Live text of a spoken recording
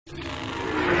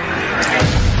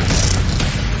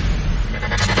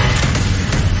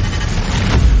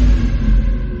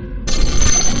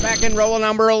Back in row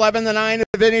number 11, the 9 of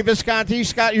Vinny Visconti,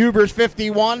 Scott Huber's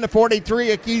 51, the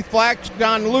 43 of Keith Flack,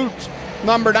 Don Luke's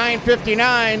number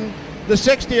 959, the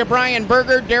 60 of Brian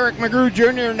Berger, Derek McGrew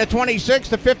Jr., and the 26,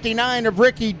 the 59 of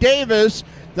Ricky Davis,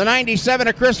 the 97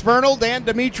 of Chris Vernal, Dan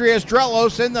Demetrius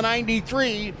Drelos, and the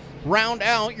 93 round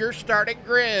out your starting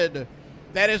grid.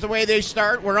 That is the way they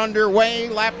start. We're underway.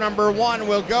 Lap number 1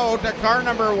 will go to car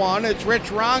number 1. It's Rich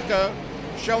Ronca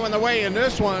showing the way in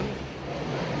this one.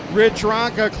 Rich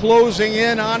Ronca closing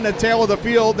in on the tail of the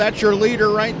field. That's your leader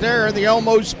right there, the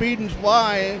Elmo Speed and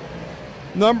Fly.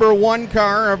 Number 1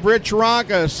 car of Rich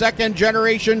Ronca, second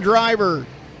generation driver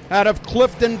out of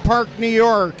Clifton Park, New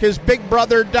York. His big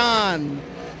brother Don,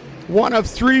 one of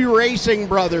 3 racing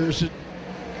brothers.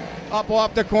 Up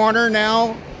off the corner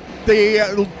now,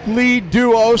 the lead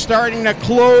duo starting to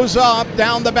close up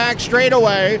down the back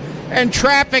straightaway, and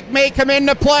traffic may come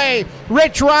into play.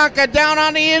 Rich Ronca down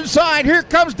on the inside. Here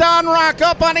comes Don Ronca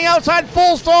up on the outside,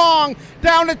 full song,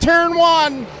 down to turn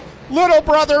 1. Little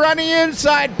brother on the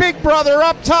inside, big brother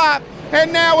up top,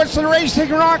 and now it's the Racing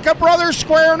Ronca brothers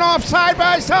squaring off side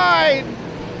by side.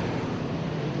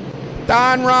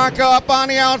 Don Ronca up on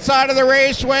the outside of the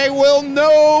raceway will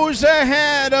nose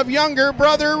ahead of younger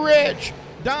brother Rich.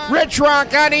 Rich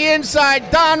Ronca on the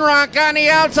inside, Don Ronca on the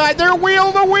outside. They're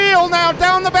wheel to wheel now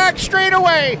down the back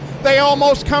straightaway. They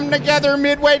almost come together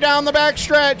midway down the back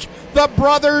stretch. The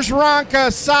brothers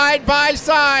Ronca side by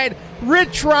side.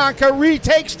 Rich Ronca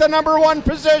retakes the number 1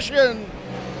 position.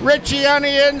 Richie on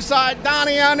the inside,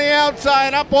 Donnie on the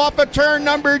outside, up off of turn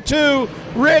number 2.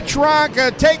 Rich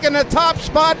Ronca taking the top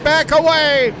spot back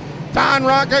away. Don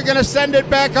Ronca going to send it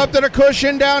back up to the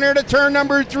cushion down here to turn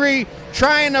number 3,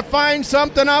 trying to find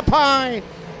something up high.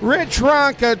 Rich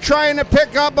Ronca trying to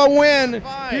pick up a win.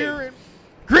 Here,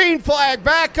 green flag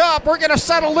back up. We're going to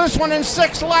settle this one in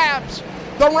 6 laps.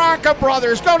 The Ronca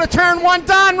brothers go to turn 1.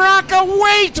 Don Ronca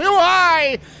way too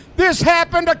high. This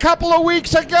happened a couple of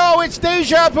weeks ago. It's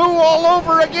deja vu all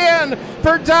over again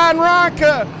for Don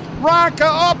Ronca.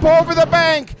 Ronca up over the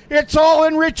bank. It's all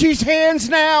in Richie's hands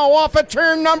now off of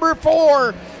turn number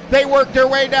 4. They work their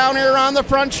way down here on the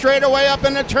front straightaway up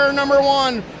into turn number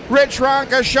 1. Rich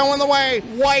Ronca showing the way.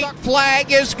 White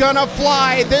flag is going to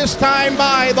fly this time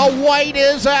by. The white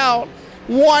is out.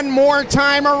 One more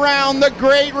time around the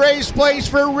great race place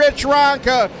for Rich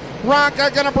Ronca.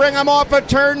 Ronca going to bring him off of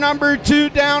turn number 2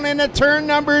 down into turn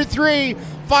number 3.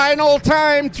 Final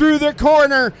time through the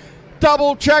corner.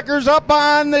 Double checkers up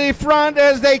on the front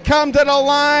as they come to the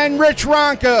line. Rich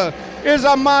Ronca is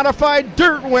a modified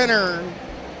dirt winner.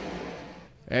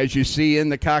 As you see in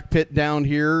the cockpit down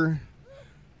here,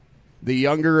 the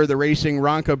younger of the Racing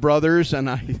Ronca brothers, and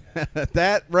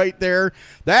that right there,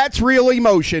 that's real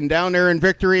emotion down there in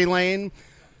Victory Lane.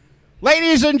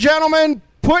 Ladies and gentlemen,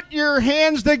 put your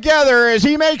hands together as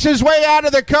he makes his way out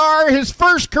of the car. His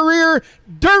first career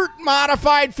dirt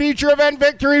modified feature event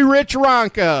victory, Rich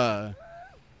Ronca.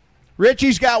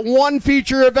 Richie's got 1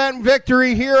 feature event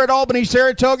victory here at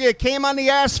Albany-Saratoga. It came on the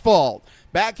asphalt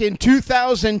back in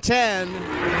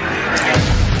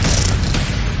 2010.